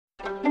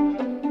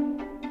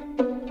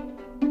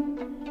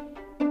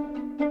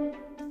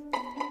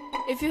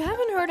If you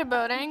haven't heard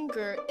about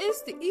Anchor,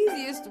 it's the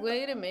easiest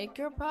way to make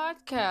your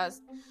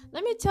podcast.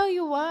 Let me tell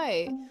you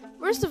why.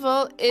 First of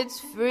all, it's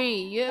free.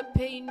 You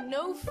pay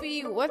no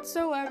fee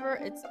whatsoever.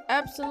 It's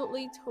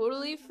absolutely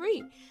totally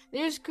free.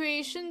 There's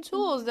creation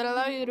tools that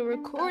allow you to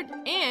record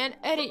and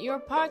edit your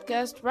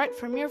podcast right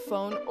from your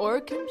phone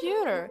or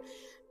computer.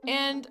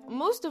 And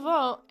most of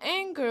all,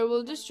 Anchor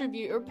will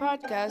distribute your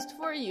podcast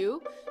for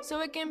you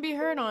so it can be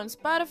heard on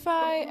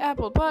Spotify,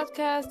 Apple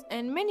Podcasts,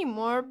 and many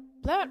more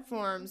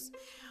platforms.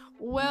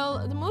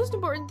 Well, the most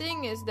important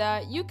thing is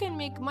that you can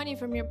make money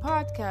from your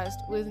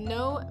podcast with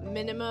no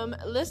minimum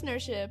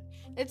listenership.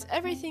 It's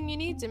everything you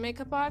need to make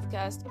a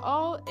podcast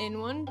all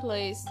in one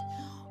place.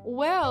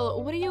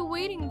 Well, what are you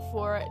waiting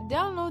for?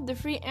 Download the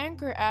free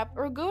Anchor app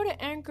or go to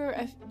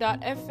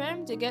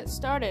anchor.fm to get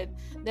started.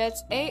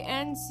 That's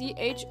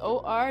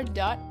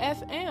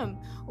ANCHOR.FM.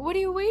 What are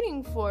you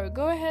waiting for?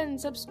 Go ahead and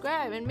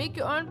subscribe and make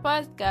your own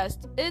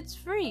podcast. It's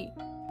free.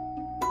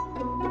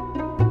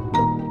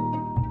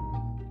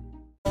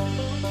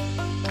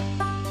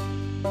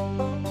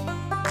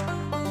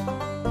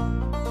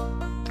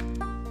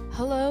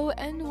 Hello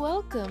and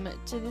welcome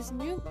to this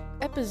new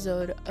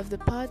episode of the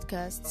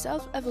podcast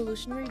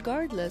Self-Evolution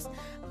Regardless.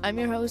 I'm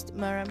your host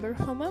Maramber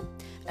Homa,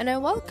 and I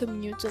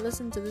welcome you to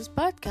listen to this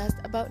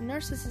podcast about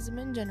narcissism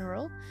in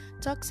general,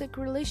 toxic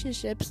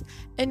relationships,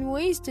 and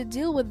ways to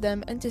deal with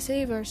them and to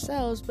save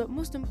ourselves, but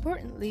most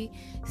importantly,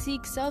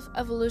 seek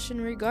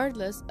self-evolution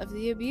regardless of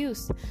the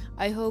abuse.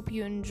 I hope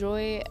you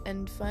enjoy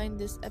and find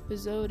this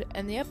episode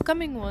and the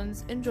upcoming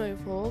ones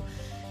enjoyable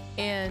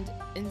and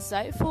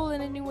insightful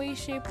in any way,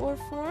 shape, or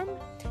form.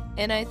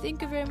 And I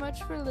thank you very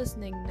much for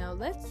listening. Now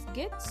let's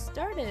get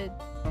started.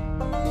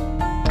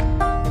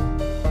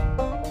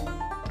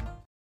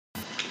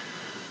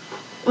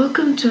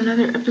 Welcome to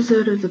another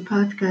episode of the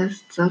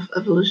podcast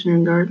Self-Evolution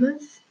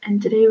Regardless. And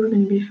today we're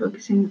going to be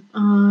focusing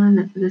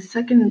on the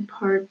second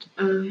part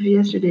of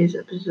yesterday's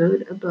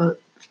episode about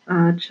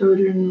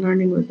children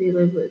learning what they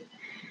live with.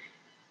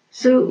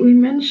 So we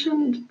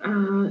mentioned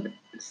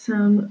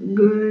some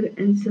good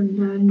and some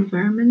bad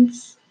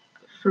environments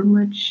from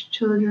which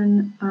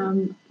children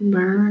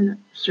learn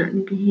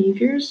certain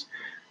behaviors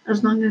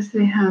as long as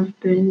they have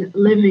been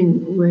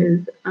living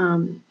with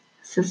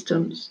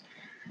systems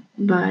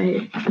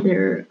by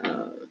their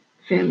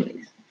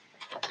families.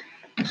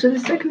 So the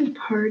second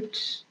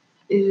part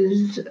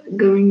is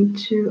going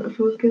to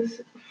focus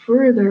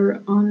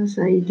further on this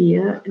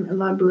idea and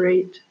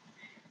elaborate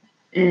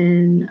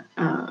in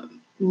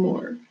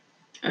more.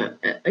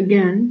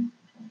 Again,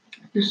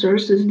 the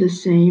source is the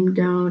same,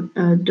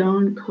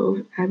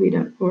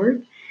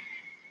 dawncoveabbey.org.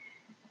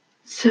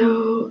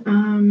 So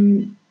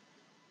I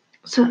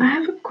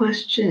have a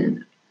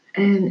question,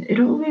 and it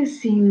always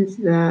seems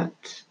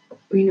that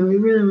we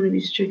really want to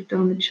be strict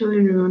on the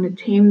children. We want to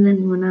tame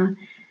them. We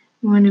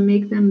want to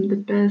make them the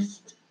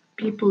best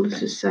people the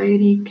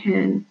society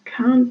can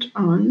count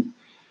on.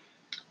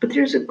 But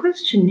there's a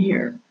question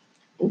here.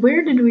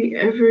 Where did we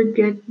ever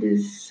get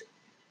this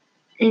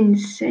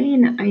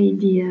insane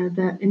idea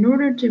that in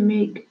order to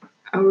make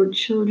our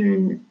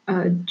children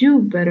do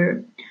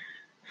better,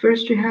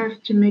 first we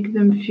have to make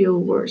them feel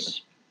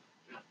worse?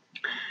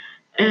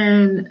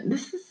 And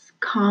this is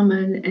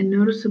common and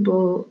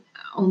noticeable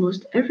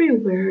almost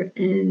everywhere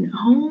in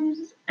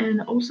homes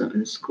and also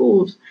in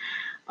schools.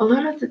 A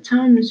lot of the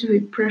times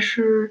we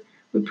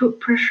put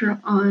pressure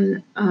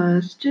on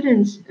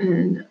students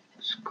in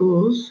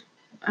schools,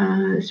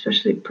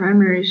 especially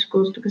primary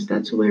schools, because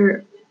that's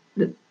where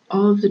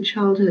all of the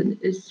childhood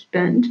is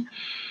spent.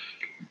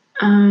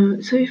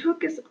 So we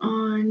focus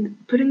on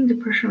putting the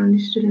pressure on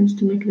these students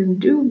to make them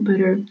do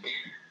better.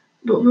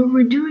 But what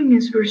we're doing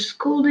is we're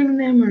scolding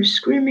them, we're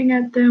screaming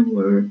at them,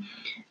 we're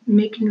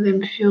making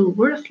them feel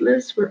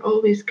worthless, we're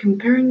always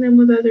comparing them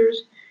with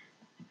others.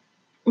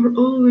 We're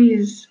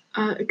always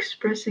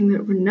expressing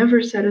that we're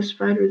never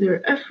satisfied with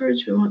their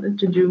efforts, we want them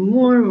to do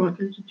more, we want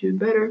them to do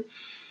better.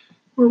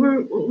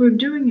 What we're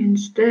doing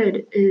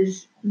instead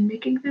is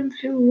making them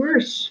feel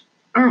worse,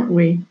 aren't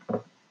we?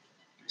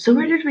 So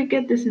where did we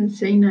get this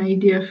insane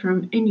idea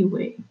from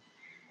anyway?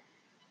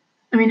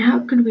 I mean, how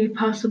could we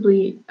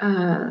possibly,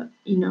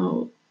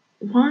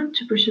 want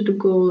to pursue the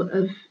goal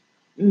of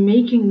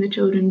making the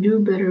children do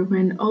better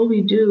when all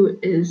we do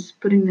is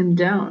putting them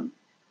down?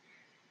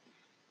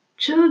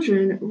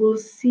 Children will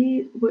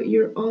see what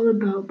you're all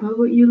about by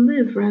what you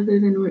live rather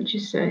than what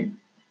you say.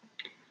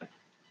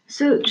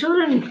 So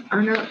children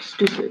are not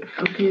stupid,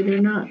 okay?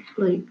 They're not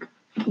like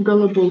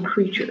gullible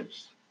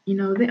creatures.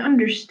 They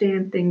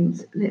understand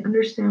things. They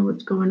understand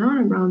what's going on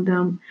around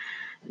them.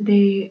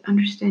 They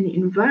understand the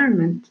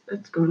environment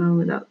that's going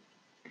on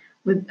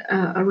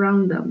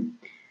around them,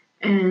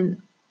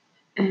 and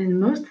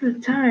most of the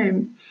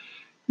time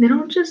they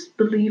don't just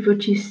believe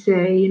what you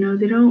say.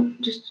 They don't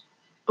just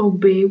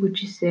obey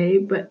what you say,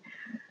 but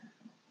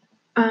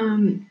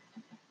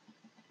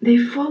they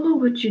follow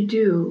what you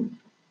do.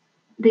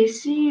 They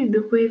see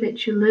the way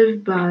that you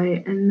live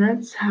by, and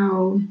that's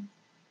how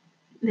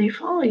they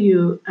follow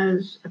you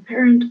as a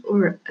parent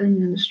or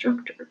an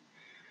instructor.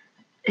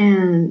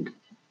 And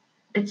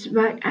It's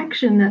by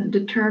action that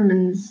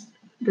determines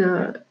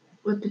the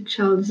what the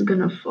child is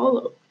gonna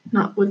follow,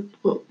 not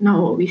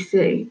what we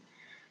say.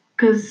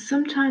 Because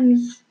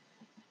sometimes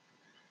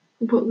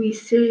what we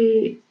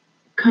say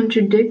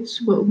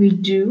contradicts what we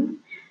do,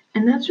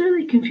 and that's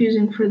really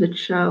confusing for the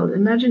child.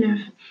 Imagine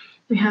if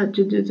we had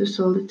to do this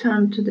all the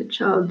time to the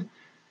child.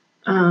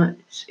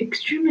 It's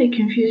extremely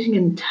confusing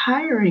and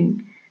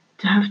tiring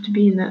to have to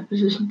be in that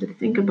position to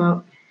think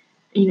about,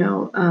 you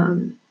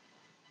know,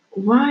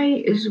 why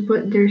is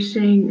what they're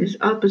saying is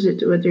opposite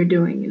to what they're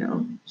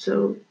doing,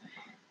 So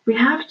we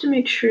have to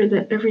make sure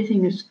that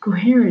everything is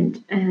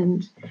coherent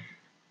and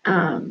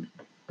um,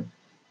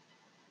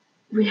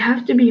 we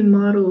have to be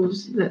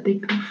models that they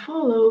can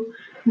follow,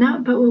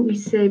 not by what we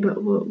say, but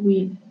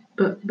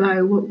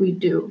by what we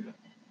do.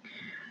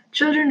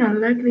 Children are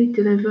likely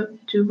to live up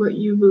to what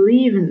you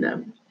believe in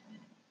them.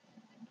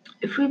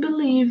 If we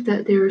believe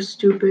that they're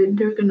stupid,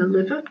 they're going to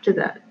live up to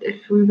that.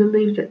 If we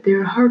believe that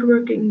they're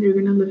hardworking, they're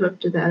going to live up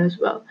to that as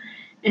well,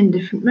 in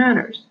different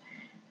manners.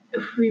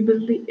 If we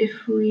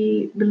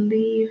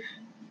believe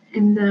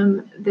in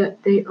them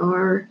that they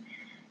are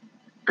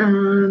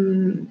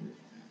um,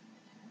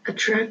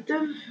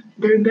 attractive,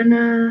 they're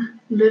gonna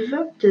live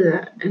up to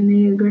that, and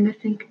they're gonna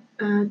think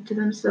to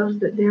themselves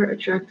that they're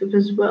attractive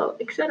as well,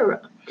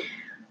 etc.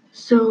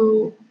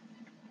 So,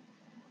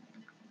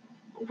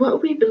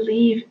 what we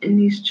believe in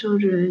these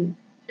children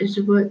is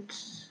what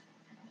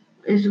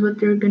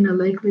they're gonna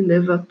likely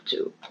live up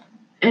to,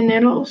 and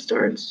it all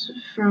starts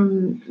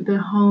from the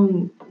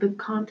home, the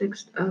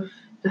context of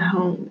the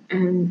home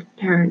and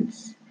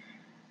parents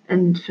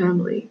and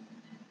family.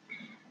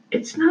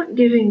 It's not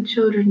giving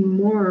children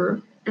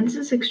more, and this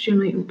is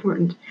extremely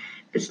important.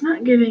 It's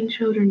not giving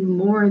children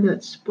more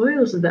that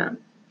spoils them.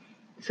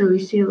 So we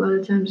see a lot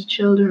of times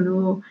children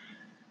will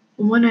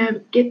want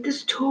to get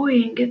this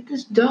toy and get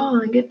this doll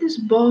and get this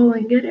ball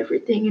and get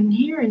everything and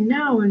here and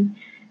now and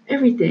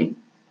everything.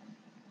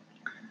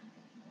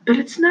 But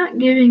it's not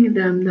giving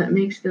them that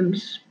makes them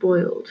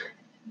spoiled.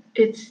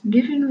 It's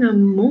giving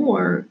them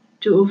more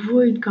to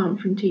avoid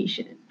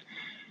confrontation.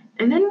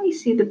 And then we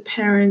see the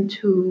parent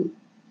who,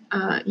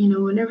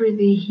 whenever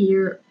they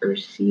hear or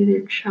see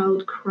their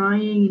child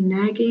crying and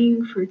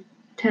nagging for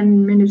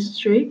 10 minutes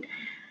straight,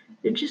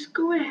 they just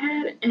go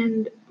ahead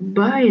and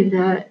buy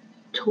that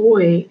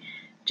toy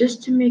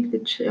just to make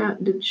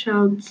the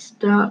child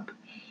stop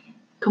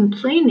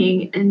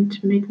complaining and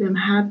to make them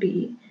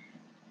happy.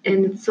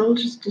 And it's all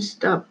just to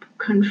stop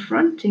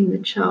confronting the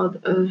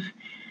child of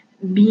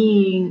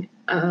being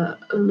a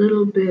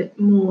little bit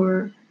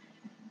more,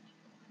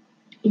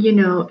 you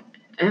know,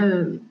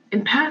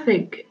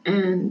 empathic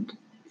and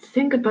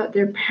think about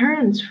their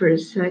parents for a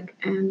sec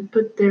and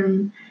put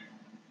them,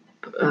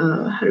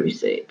 how do we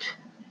say it?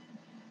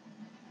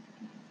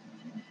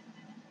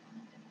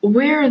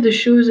 Wear the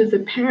shoes of the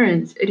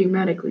parents,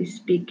 idiomatically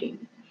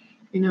speaking.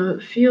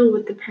 Feel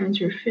what the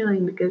parents are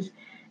feeling because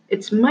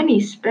it's money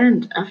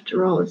spent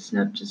after all. It's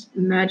not just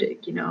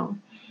magic.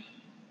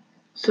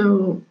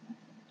 So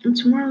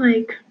it's more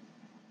like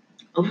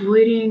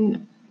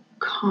avoiding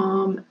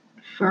calm,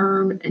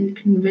 firm, and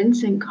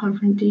convincing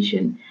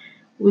confrontation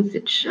with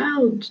the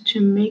child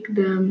to make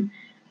them,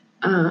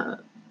 uh,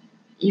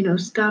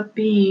 stop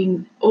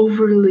being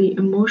overly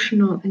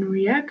emotional and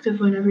reactive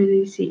whenever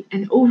they see,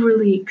 and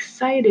overly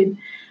excited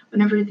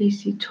whenever they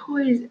see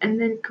toys, and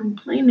then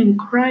complain and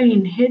cry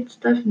and hit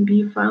stuff and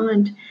be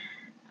violent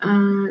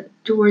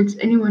towards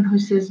anyone who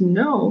says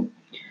no.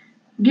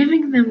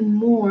 Giving them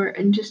more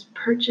and just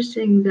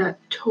purchasing that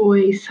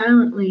toy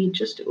silently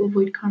just to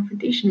avoid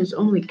confrontation is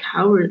only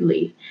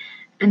cowardly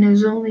and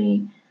is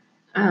only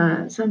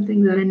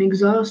something that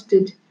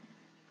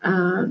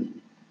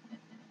um,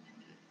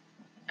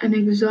 an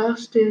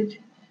exhausted,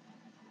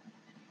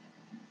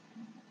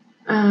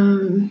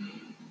 um,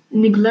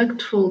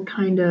 neglectful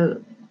kind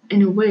of,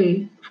 in a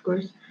way, of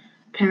course,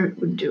 parent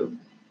would do.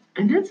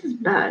 And that's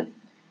just bad.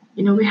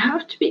 We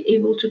have to be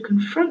able to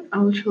confront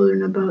our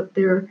children about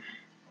their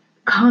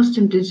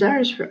constant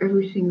desires for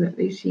everything that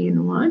they see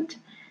and want,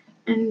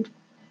 and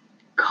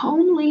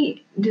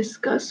calmly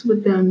discuss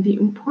with them the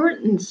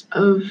importance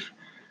of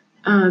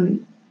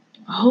um,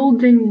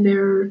 holding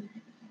their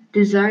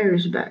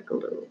desires back a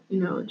little.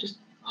 Just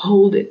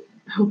hold it,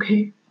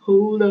 okay?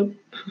 Hold up.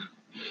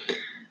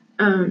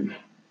 um,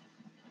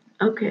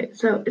 okay,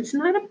 so it's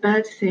not a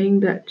bad thing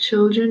that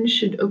children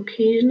should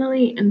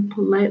occasionally and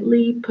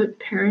politely put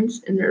parents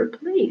in their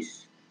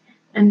place.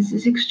 And this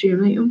is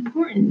extremely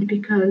important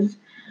because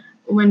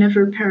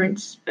whenever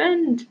parents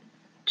spend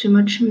too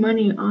much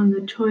money on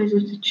the toys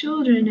of the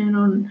children and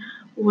on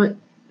what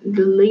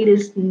the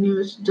latest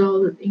newest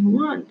doll that they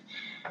want,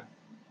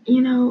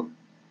 you know,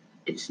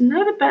 it's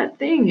not a bad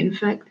thing. In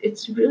fact,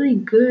 it's really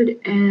good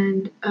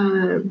and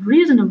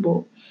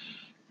reasonable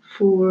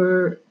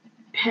for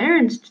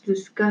parents to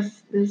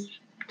discuss this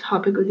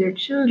topic with their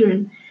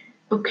children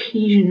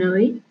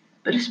occasionally,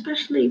 but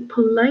especially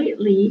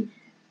politely,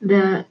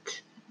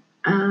 that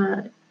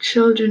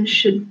children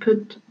should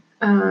put,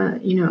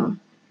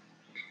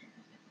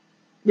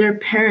 their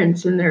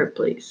parents in their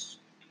place.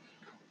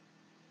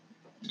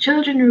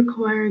 Children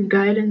require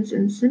guidance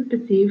and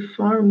sympathy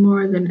far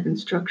more than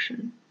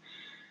instruction.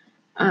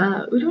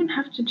 We don't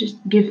have to just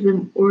give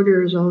them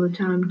orders all the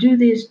time. Do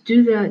this,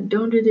 do that,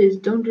 don't do this,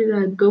 don't do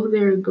that, go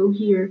there, go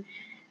here,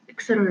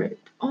 etc.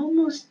 It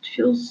almost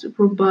feels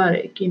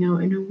robotic, in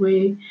a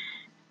way.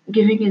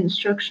 Giving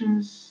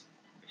instructions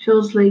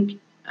feels like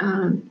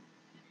um,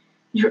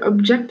 you're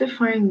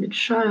objectifying the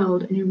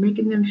child and you're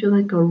making them feel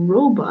like a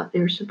robot.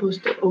 They're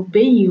supposed to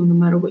obey you no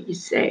matter what you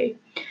say.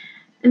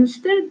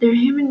 Instead, they're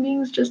human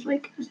beings just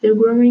like us. They're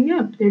growing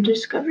up. They're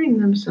discovering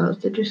themselves.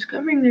 They're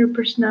discovering their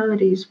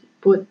personalities,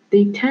 what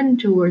they tend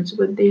towards,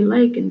 what they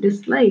like and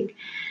dislike.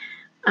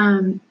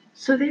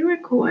 So they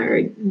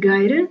require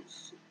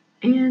guidance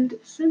and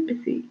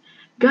sympathy.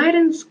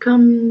 Guidance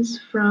comes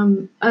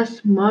from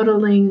us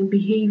modeling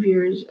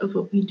behaviors of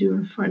what we do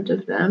in front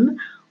of them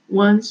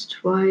once,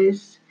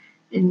 twice,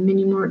 and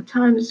many more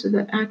times so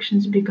that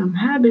actions become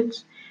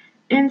habits.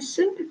 And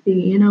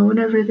sympathy,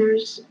 whenever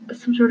there's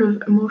some sort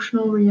of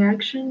emotional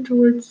reaction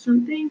towards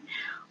something,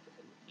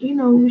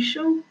 we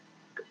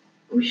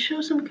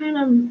show some kind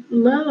of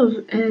love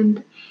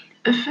and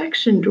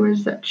affection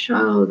towards that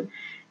child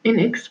in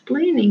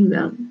explaining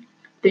them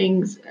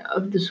things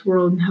of this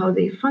world and how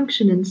they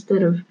function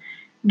instead of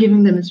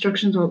giving them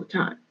instructions all the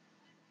time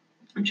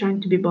and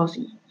trying to be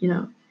bossy. It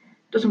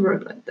doesn't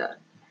work like that.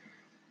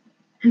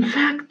 In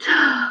fact,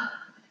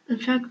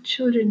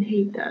 children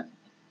hate that.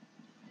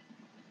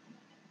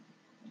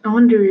 I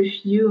wonder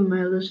if you,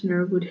 my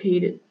listener, would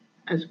hate it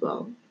as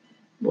well.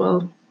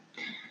 Well,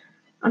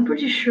 I'm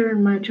pretty sure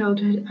in my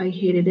childhood I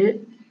hated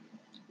it.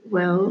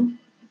 Well,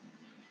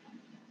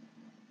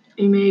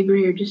 you may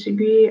agree or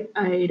disagree.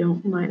 I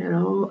don't mind at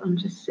all. I'm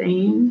just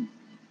saying.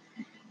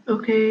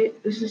 Okay,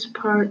 this is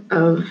part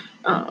of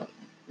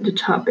the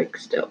topic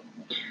still.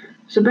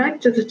 So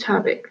back to the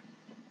topic.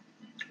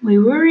 We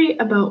worry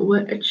about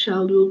what a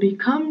child will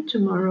become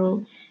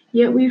tomorrow,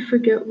 yet we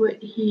forget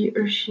what he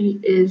or she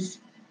is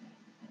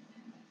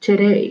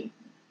today.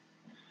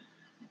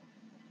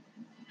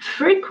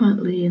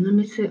 Frequently, and let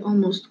me say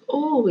almost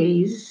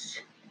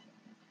always,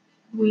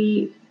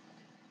 we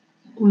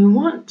we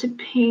want to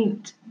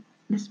paint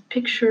this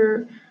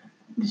picture,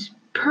 this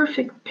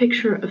perfect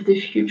picture of the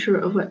future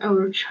of what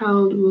our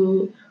child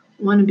will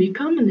want to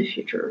become in the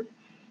future,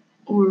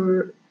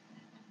 or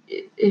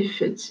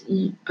if it's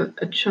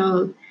a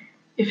child,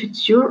 if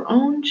it's your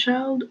own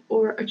child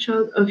or a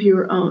child of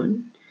your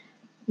own,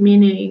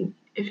 meaning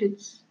if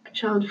it's a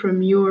child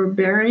from your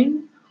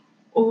bearing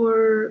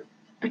or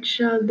a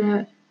child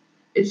that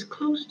is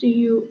close to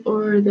you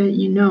or that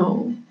you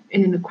know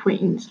in an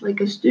acquaintance,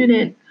 like a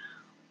student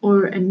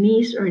or a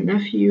niece or a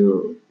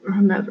nephew or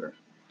whomever.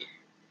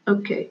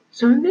 Okay,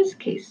 so in this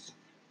case,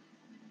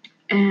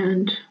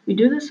 and we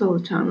do this all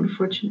the time,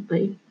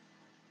 unfortunately,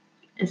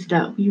 is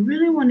that we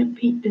really want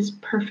to paint this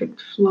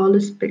perfect,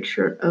 flawless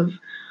picture of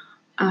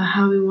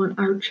how we want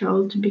our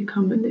child to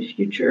become in the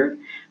future.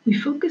 We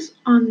focus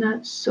on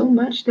that so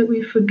much that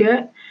we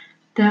forget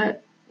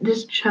that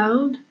this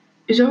child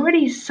is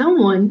already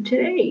someone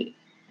today.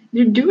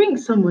 They're doing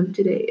someone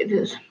today.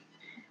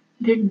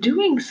 They're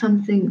doing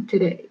something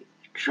today,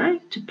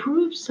 trying to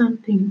prove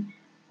something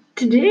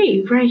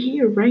today, right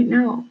here, right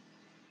now.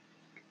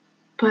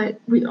 But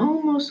we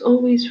almost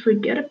always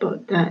forget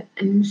about that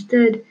and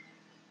instead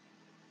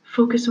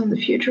focus on the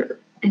future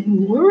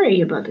and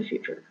worry about the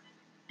future.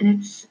 And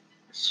it's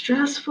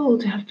stressful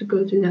to have to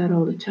go through that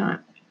all the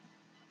time.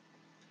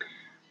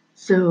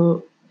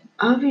 So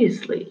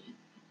obviously,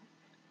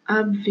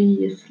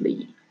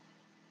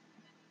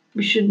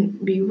 we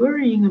shouldn't be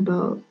worrying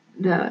about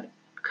that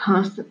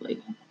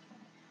constantly.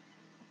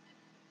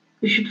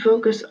 We should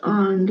focus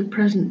on the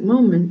present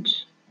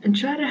moment and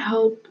try to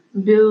help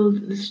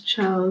build this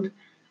child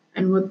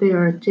and what they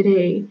are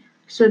today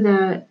so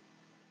that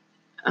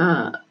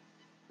uh,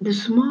 the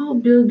small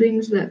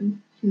buildings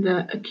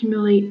that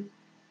accumulate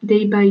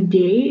day by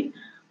day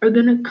are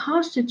going to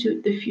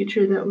constitute the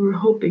future that we're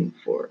hoping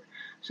for.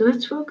 So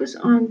let's focus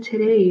on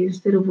today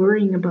instead of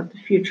worrying about the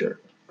future.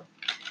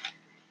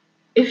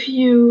 If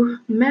you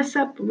mess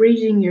up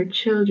raising your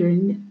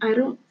children, I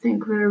don't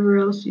think whatever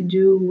else you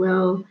do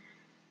well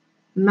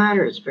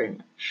matters very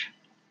much.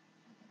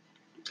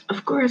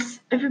 Of course,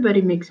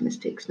 everybody makes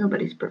mistakes,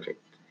 nobody's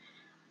perfect.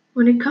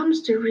 When it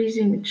comes to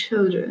raising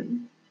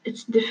children,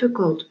 it's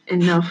difficult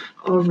enough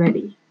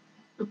already.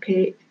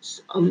 Okay,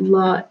 it's a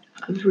lot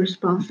of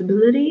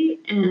responsibility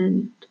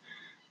and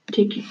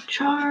taking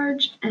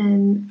charge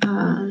and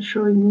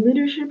showing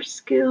leadership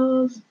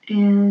skills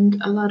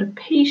and a lot of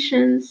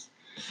patience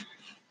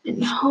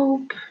and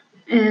hope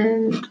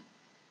and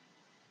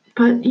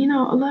but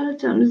a lot of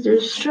times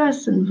there's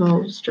stress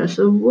involved, stress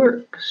of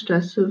work,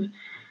 stress of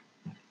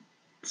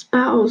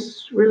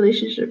spouse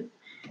relationship,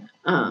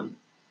 um,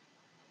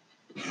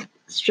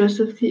 stress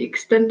of the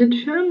extended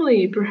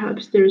family.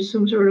 Perhaps there's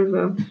some sort of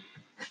a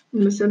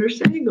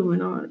misunderstanding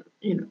going on.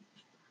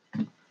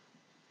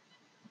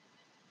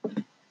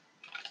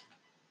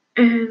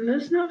 And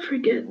let's not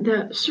forget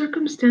that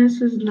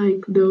circumstances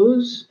like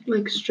those,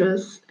 like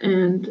stress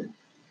and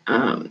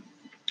um,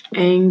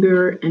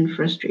 anger and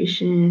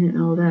frustration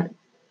and all that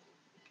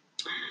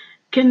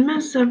can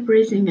mess up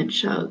raising a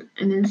child.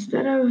 And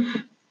instead of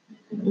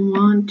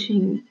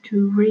wanting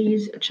to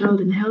raise a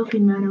child in a healthy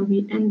manner,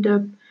 we end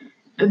up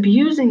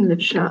abusing the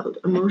child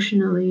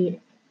emotionally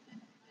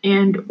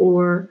and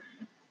or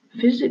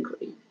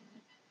physically.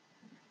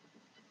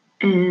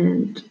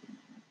 And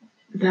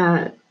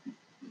that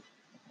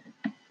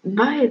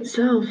by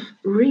itself,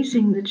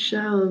 raising the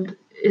child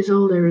is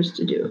all there is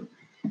to do.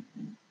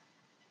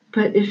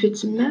 But if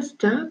it's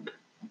messed up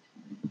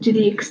to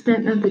the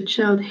extent that the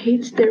child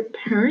hates their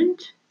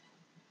parent,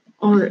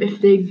 or if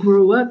they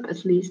grow up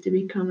at least to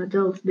become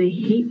adults, they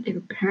hate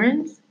their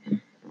parents,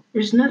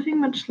 there's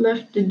nothing much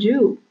left to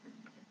do.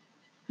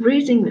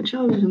 Raising the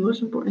child is the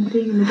most important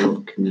thing an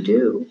adult can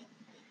do.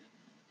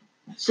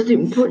 So the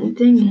important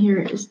thing here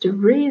is to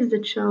raise the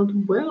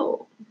child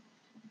well,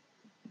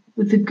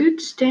 with the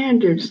good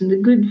standards and the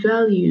good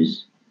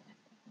values,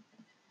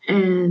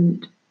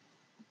 and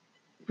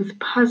with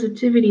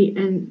positivity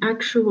and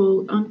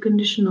actual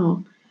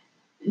unconditional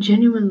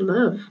genuine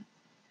love.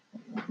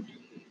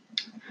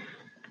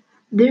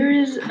 There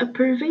is a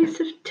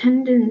pervasive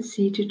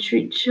tendency to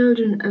treat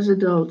children as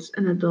adults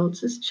and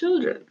adults as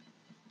children.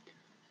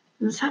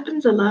 This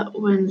happens a lot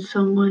when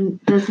someone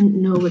doesn't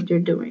know what they're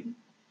doing.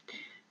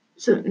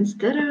 So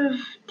instead of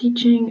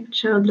teaching a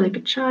child like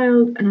a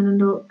child and an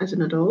adult as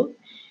an adult,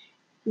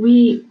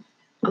 we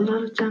a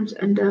lot of times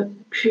end up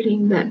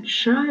treating that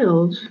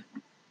child,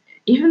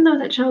 even though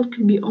that child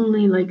could be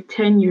only like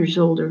 10 years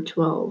old or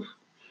 12,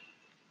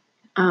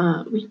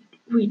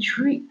 we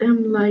treat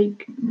them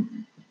like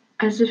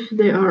as if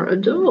they are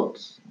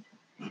adults.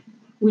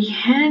 We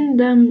hand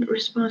them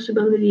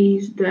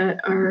responsibilities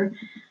that are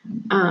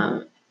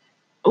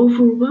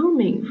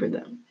overwhelming for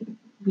them.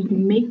 We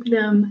make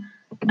them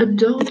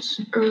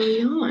adults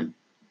early on.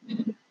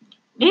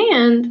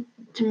 And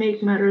to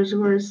make matters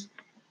worse,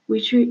 we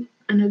treat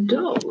an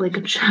adult like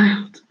a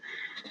child.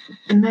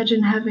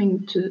 Imagine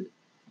having to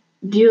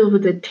deal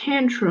with the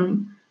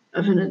tantrum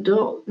of an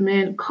adult.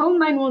 Man, call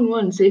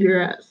 911, save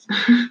your ass.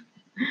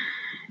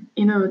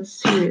 It's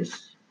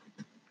serious.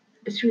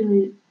 It's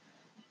really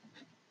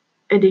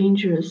a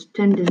dangerous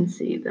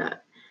tendency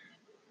that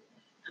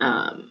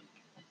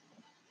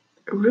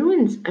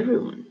ruins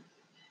everyone,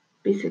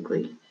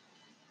 basically.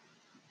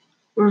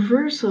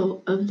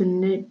 Reversal of the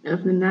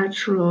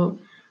natural,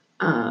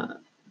 how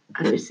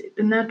do we say,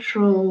 the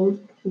natural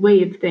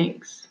way of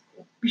things.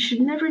 We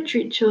should never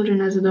treat children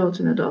as adults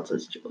and adults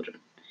as children.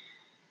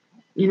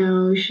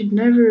 We should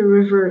never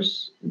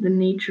reverse the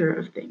nature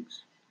of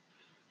things.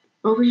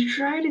 While we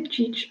try to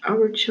teach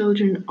our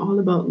children all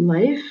about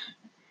life,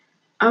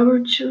 our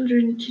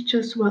children teach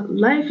us what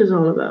life is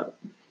all about.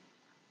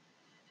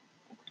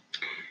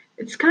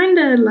 It's kind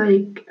of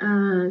like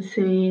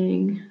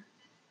saying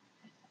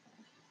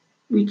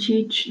we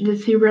teach the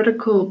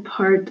theoretical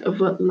part of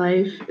what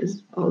life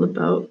is all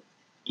about.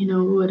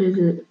 What is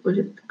it? What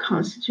it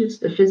constitutes,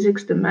 the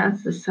physics, the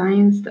maths, the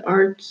science, the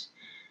arts.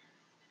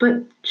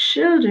 But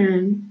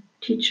children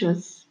teach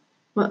us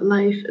what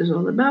life is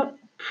all about,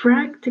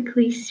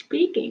 practically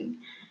speaking,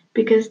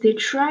 because they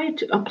try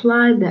to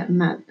apply that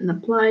math and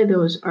apply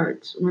those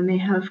arts when they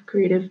have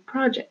creative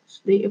projects.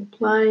 They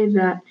apply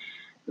that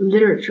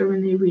literature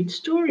when they read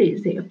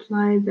stories. They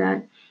apply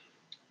that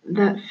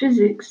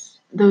physics,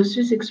 those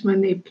physics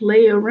when they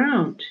play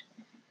around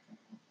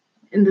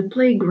in the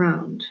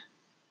playground.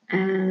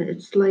 And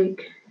it's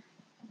like,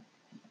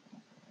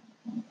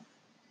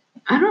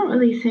 I don't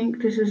really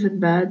think this is a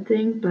bad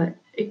thing, but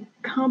it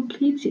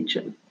completes each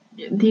other.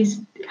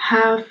 These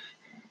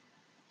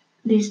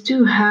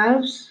two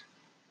halves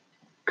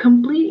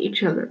complete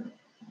each other.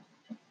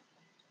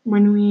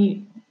 When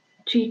we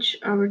teach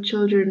our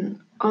children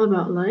all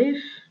about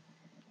life,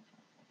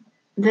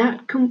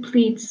 that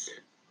completes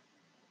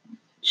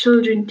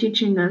children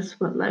teaching us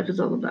what life is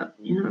all about.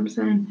 You know what I'm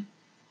saying?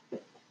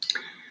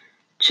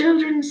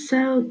 Children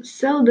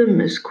seldom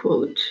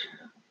misquote.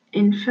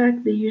 In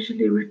fact, they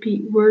usually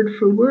repeat word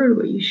for word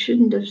what you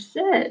shouldn't have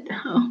said.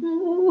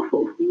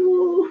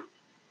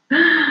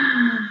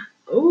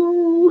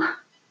 Oh,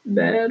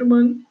 bad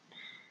one.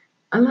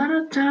 A lot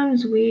of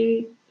times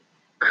we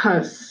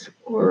cuss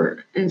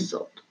or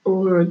insult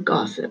or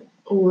gossip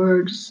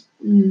or just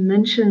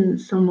mention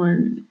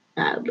someone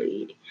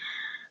badly.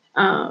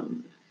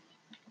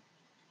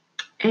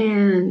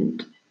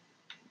 And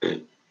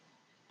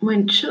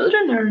when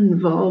children are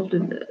involved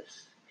in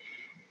this,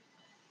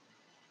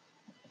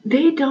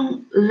 they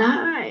don't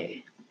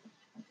lie.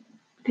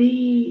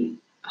 They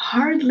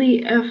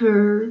hardly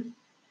ever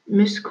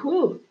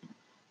misquote.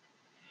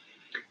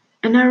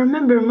 And I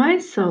remember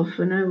myself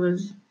when I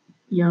was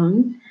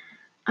young,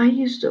 I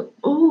used to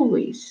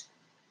always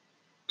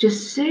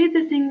just say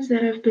the things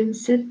that have been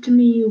said to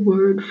me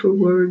word for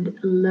word,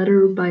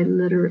 letter by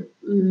letter,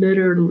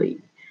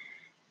 literally.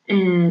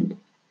 And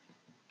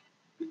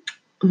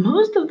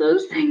most of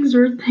those things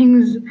were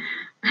things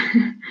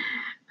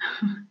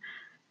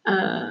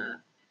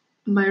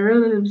my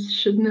relatives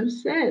shouldn't have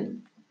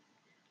said.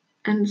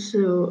 And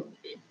so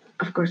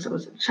of course, I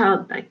was a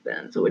child back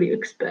then, so what do you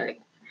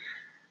expect?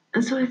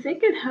 And so I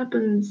think it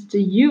happens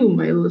to you,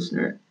 my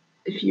listener,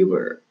 if you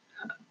were,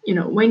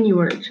 when you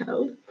were a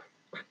child,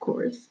 of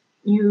course,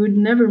 you would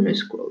never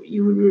misquote.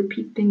 You would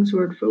repeat things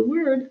word for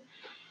word,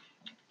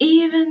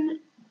 even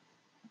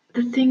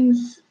the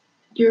things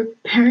your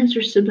parents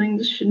or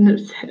siblings shouldn't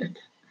have said.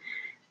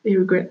 They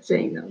regret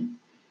saying them.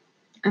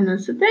 And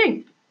that's the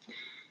thing.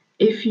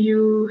 If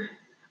you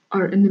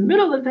are in the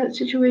middle of that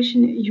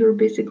situation, you're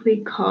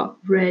basically caught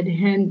red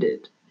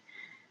handed.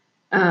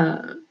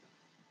 Uh,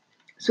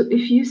 so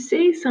if you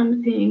say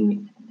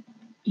something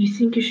you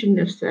think you shouldn't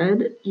have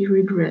said, you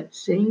regret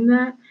saying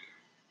that,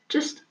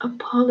 just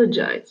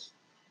apologize.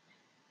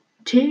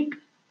 Take,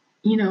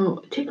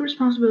 take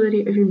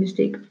responsibility of your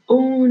mistake.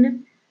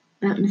 Own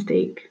that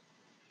mistake.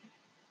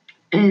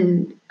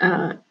 And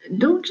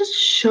don't just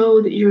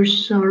show that you're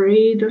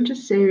sorry. Don't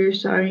just say you're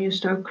sorry and you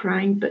start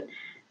crying, but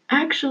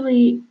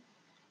actually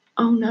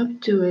own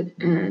up to it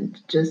and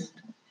just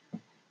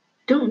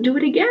don't do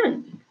it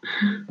again.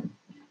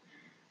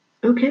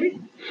 Okay?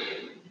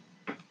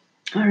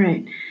 All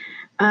right.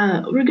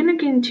 We're gonna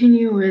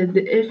continue with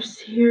the ifs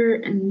here,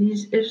 and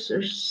these ifs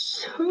are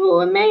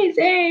so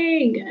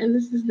amazing. And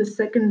this is the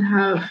second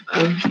half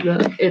of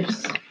the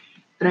ifs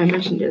that I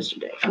mentioned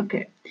yesterday.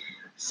 Okay.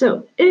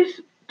 So,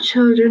 if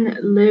children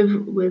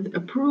live with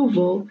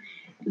approval,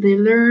 they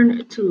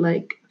learn to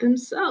like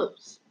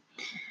themselves.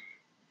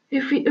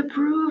 If we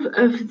approve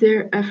of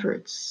their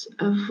efforts,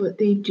 of what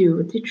they do,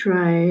 what they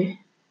try,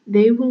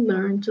 they will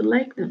learn to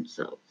like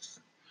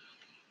themselves.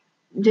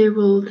 They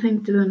will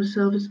think to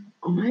themselves,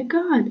 oh my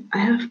god, I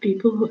have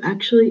people who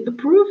actually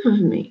approve of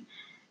me.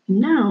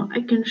 Now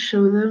I can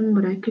show them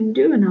what I can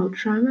do and I'll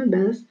try my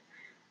best.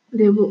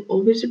 They will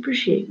always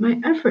appreciate my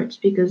efforts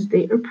because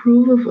they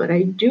approve of what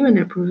I do and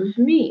approve of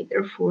me.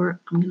 Therefore,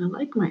 I'm going to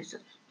like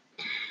myself.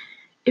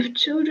 If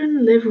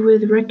children live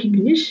with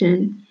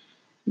recognition,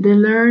 they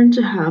learn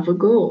to have a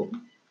goal.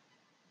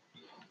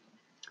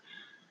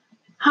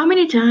 How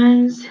many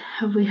times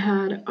have we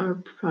had our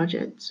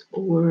projects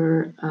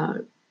or,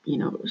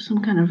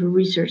 some kind of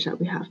research that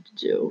we have to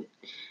do?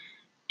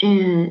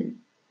 And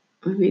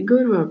when we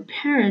go to our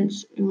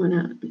parents, we want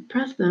to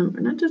impress them,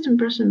 or not just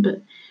impress them,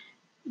 but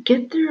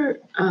get their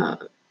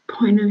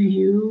point of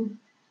view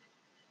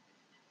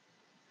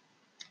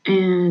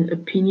and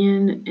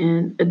opinion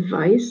and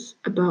advice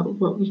about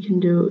what we can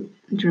do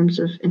in terms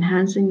of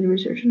enhancing the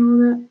research and all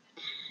that.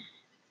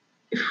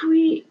 If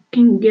we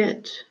can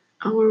get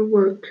our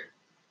work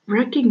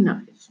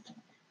recognized,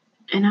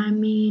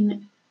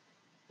 and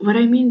what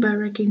I mean by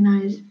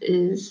recognized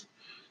is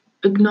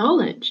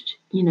acknowledged,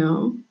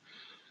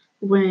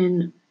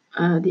 when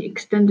the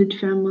extended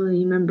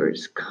family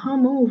members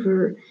come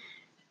over,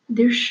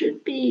 there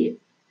should be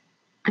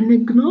an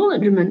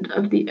acknowledgement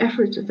of the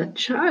efforts of that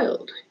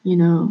child,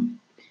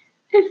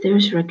 If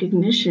there's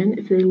recognition,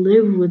 if they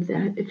live with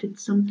that, if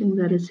it's something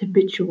that is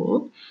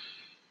habitual,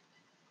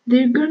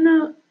 they're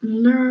gonna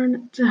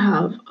learn to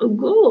have a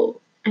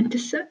goal and to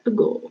set a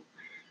goal,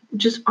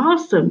 which is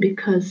awesome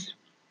because,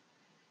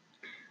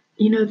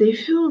 they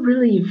feel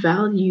really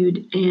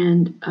valued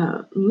and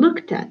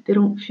looked at. They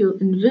don't feel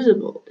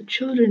invisible. The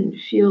children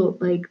feel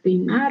like they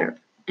matter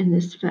in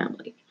this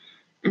family.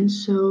 And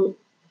so,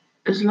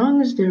 as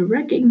long as they're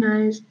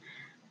recognized,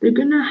 they're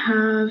gonna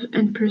have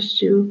and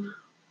pursue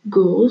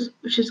goals,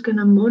 which is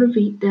gonna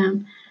motivate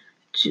them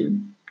to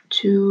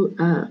to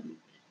uh,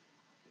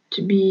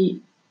 to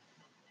be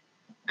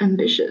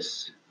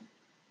ambitious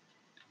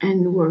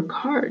and work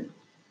hard.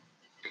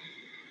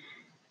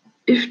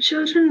 If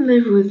children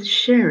live with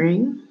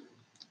sharing,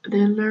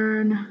 they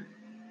learn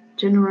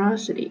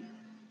generosity.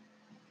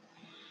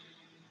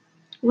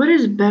 What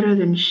is better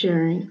than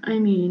sharing? I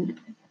mean,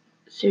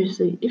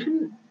 seriously,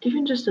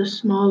 even just the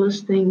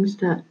smallest things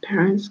that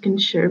parents can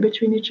share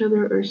between each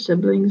other or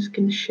siblings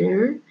can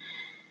share,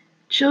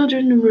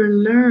 children will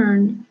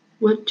learn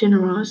what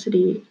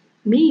generosity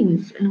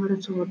means and what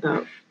it's all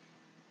about.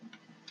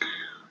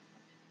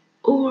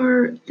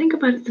 Or think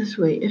about it this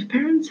way, if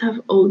parents have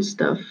old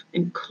stuff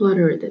and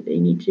clutter that they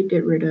need to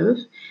get rid of,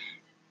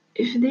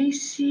 if they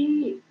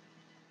see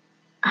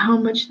how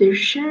much they're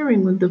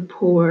sharing with the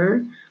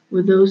poor,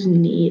 with those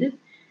in need,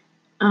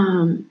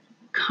 um,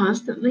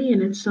 constantly,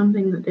 and it's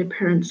something that their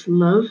parents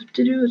love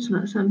to do, it's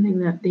not something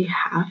that they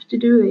have to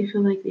do, they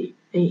feel like the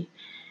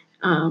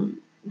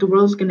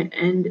world's going to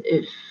end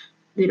if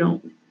they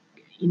don't,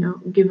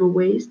 give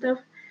away stuff,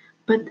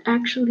 but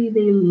actually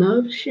they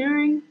love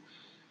sharing,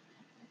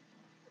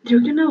 they're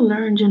going to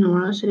learn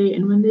generosity,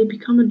 and when they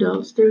become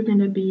adults, they're going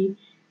to be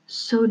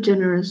so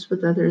generous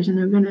with others, and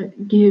they're going to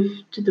give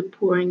to the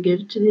poor and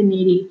give to the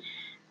needy,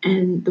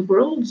 and the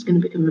world is going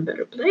to become a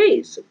better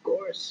place, of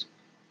course.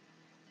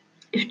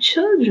 If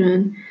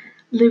children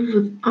live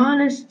with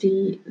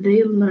honesty,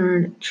 they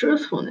learn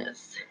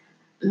truthfulness.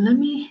 Let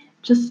me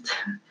just,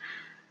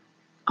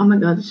 oh my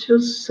god, this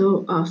feels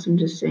so awesome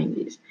just saying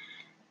these.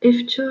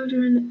 If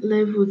children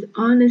live with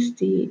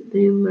honesty,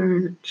 they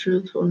learn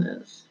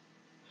truthfulness.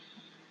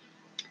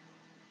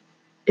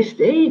 if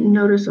they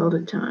notice all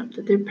the time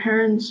that their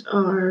parents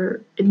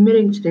are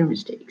admitting to their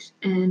mistakes,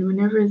 and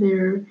whenever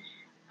they're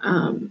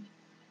um,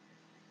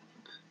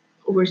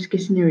 worst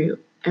case scenario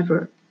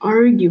ever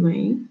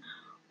arguing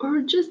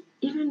or just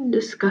even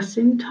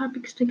discussing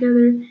topics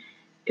together,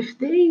 if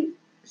they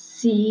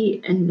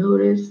see and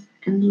notice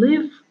and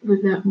live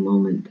with that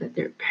moment that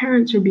their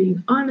parents are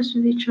being honest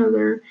with each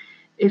other,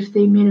 if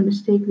they made a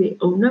mistake, they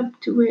own up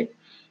to it,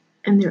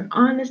 and they're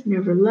honest,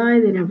 never lie,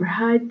 they never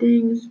hide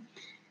things,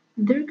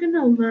 they're going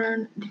to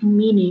learn the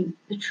meaning,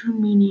 the true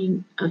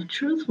meaning of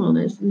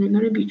truthfulness, and they're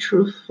going to be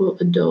truthful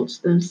adults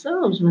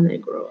themselves when they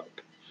grow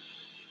up.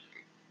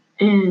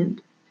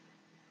 And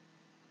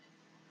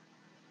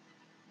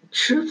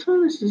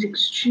truthfulness is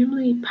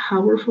extremely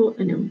powerful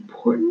and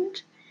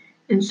important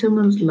in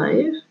someone's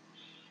life,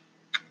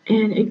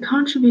 and it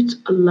contributes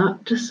a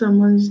lot to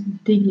someone's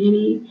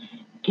dignity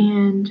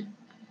and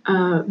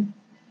uh,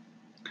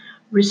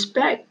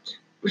 respect.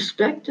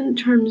 Respect in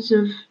terms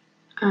of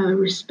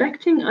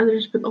respecting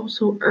others, but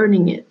also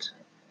earning it.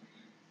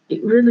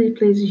 It really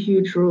plays a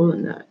huge role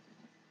in that.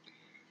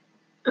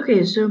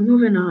 Okay, so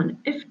moving on.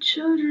 If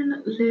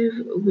children live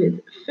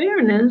with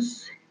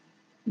fairness,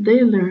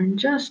 they learn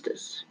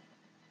justice.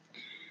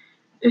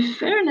 If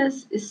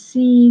fairness is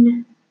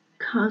seen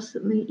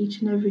constantly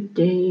each and every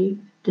day,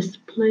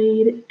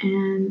 displayed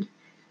and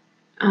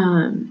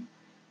um,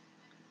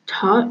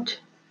 taught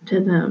to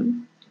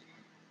them,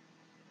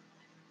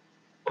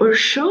 or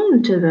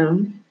shown to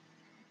them,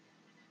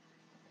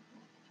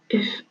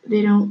 if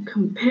they don't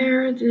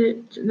compare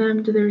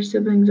them to their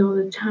siblings all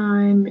the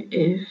time,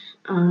 if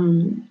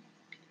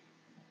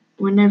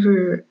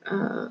whenever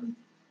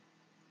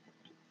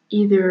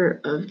either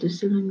of the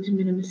siblings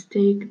made a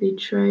mistake, they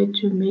try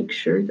to make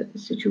sure that the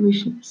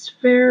situation is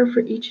fair for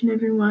each and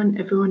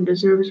everyone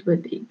deserves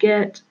what they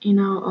get,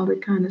 all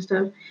that kind of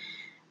stuff.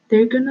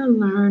 They're gonna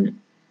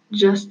learn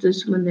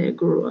justice when they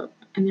grow up,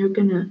 and they're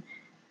gonna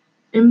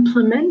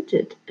implement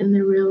it in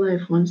their real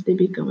life once they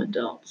become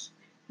adults,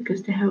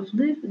 because they have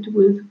lived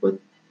with what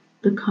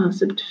the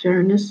concept of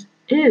fairness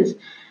is.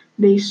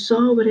 They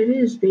saw what it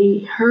is, they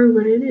heard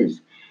what it is,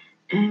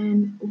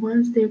 and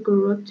once they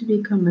grow up to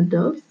become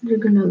adults, they're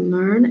going to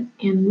learn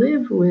and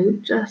live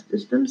with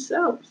justice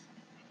themselves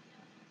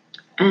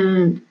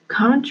and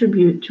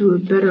contribute to a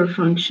better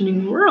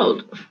functioning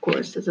world, of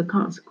course, as a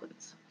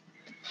consequence.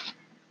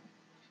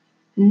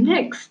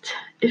 Next,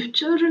 if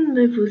children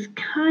live with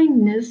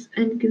kindness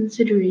and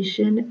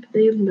consideration,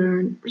 they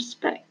learn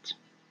respect.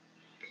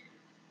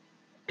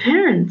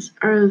 Parents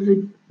are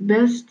the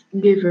best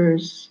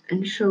givers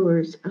and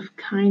showers of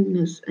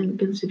kindness and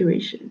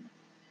consideration.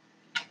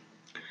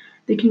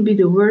 They can be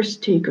the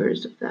worst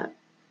takers of that,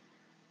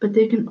 but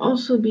they can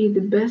also be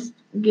the best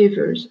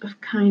givers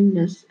of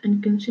kindness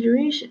and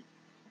consideration.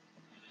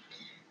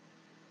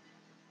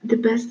 The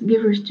best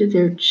givers to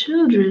their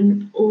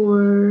children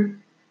or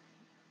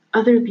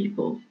other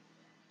people.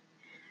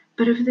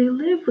 But if they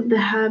live with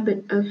the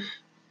habit of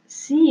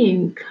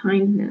seeing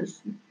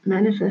kindness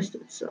manifest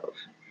itself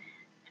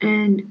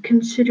and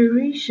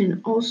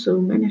consideration also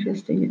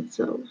manifesting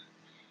itself,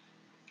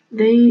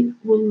 they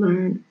will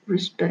learn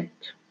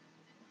respect.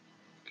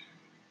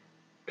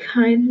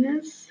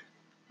 Kindness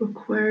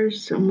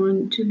requires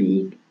someone to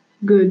be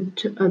good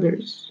to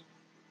others,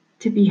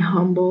 to be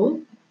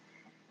humble,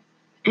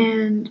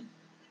 and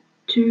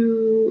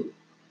to,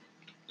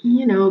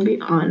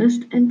 be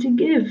honest and to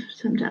give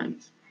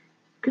sometimes.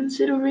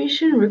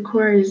 Consideration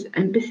requires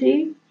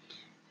empathy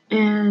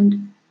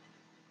and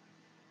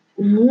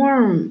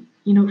warm,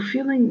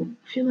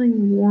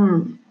 feeling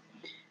warm,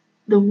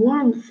 the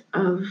warmth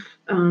of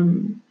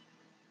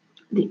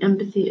the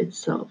empathy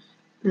itself.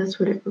 That's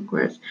what it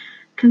requires.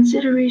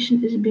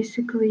 Consideration is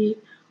basically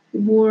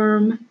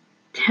warm,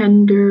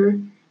 tender,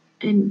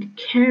 and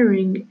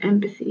caring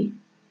empathy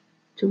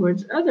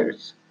towards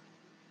others.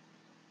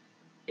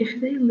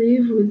 If they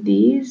live with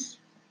these,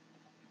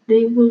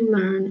 they will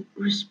learn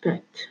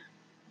respect.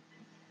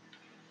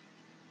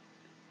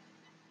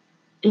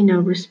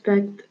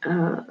 Respect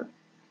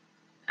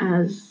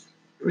as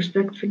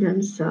respect for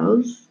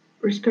themselves,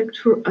 respect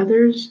for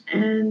others,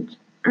 and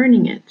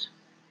earning it.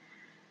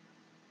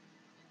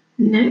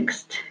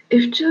 Next,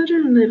 if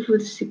children live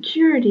with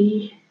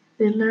security,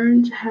 they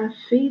learn to have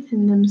faith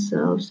in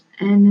themselves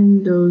and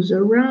in those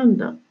around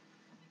them.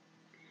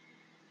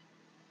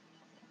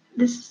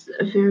 This is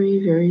a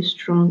very, very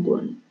strong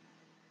one.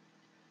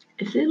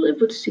 If they live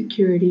with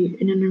security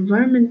in an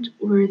environment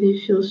where they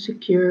feel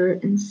secure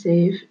and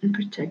safe and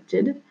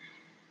protected,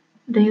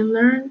 they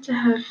learn to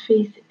have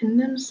faith in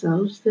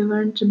themselves, they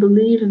learn to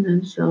believe in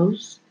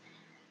themselves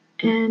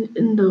and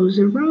in those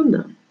around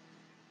them.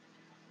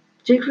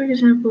 Take, for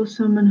example,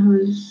 someone who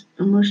is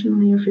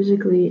emotionally or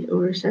physically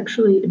or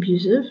sexually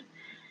abusive.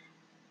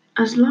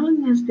 As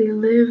long as they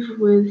live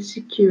with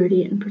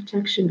security and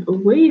protection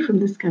away from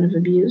this kind of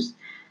abuse,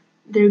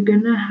 they're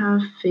gonna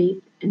have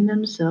faith in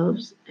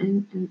themselves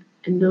and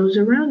those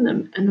around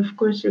them. And of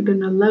course, they're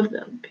gonna love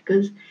them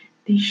because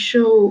they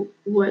show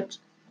what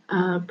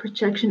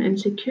protection and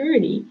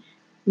security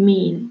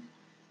mean.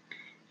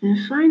 And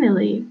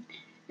finally,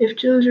 if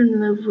children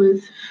live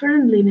with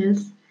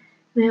friendliness,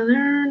 they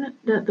learn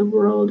that the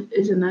world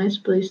is a nice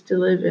place to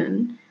live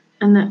in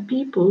and that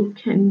people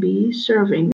can be serving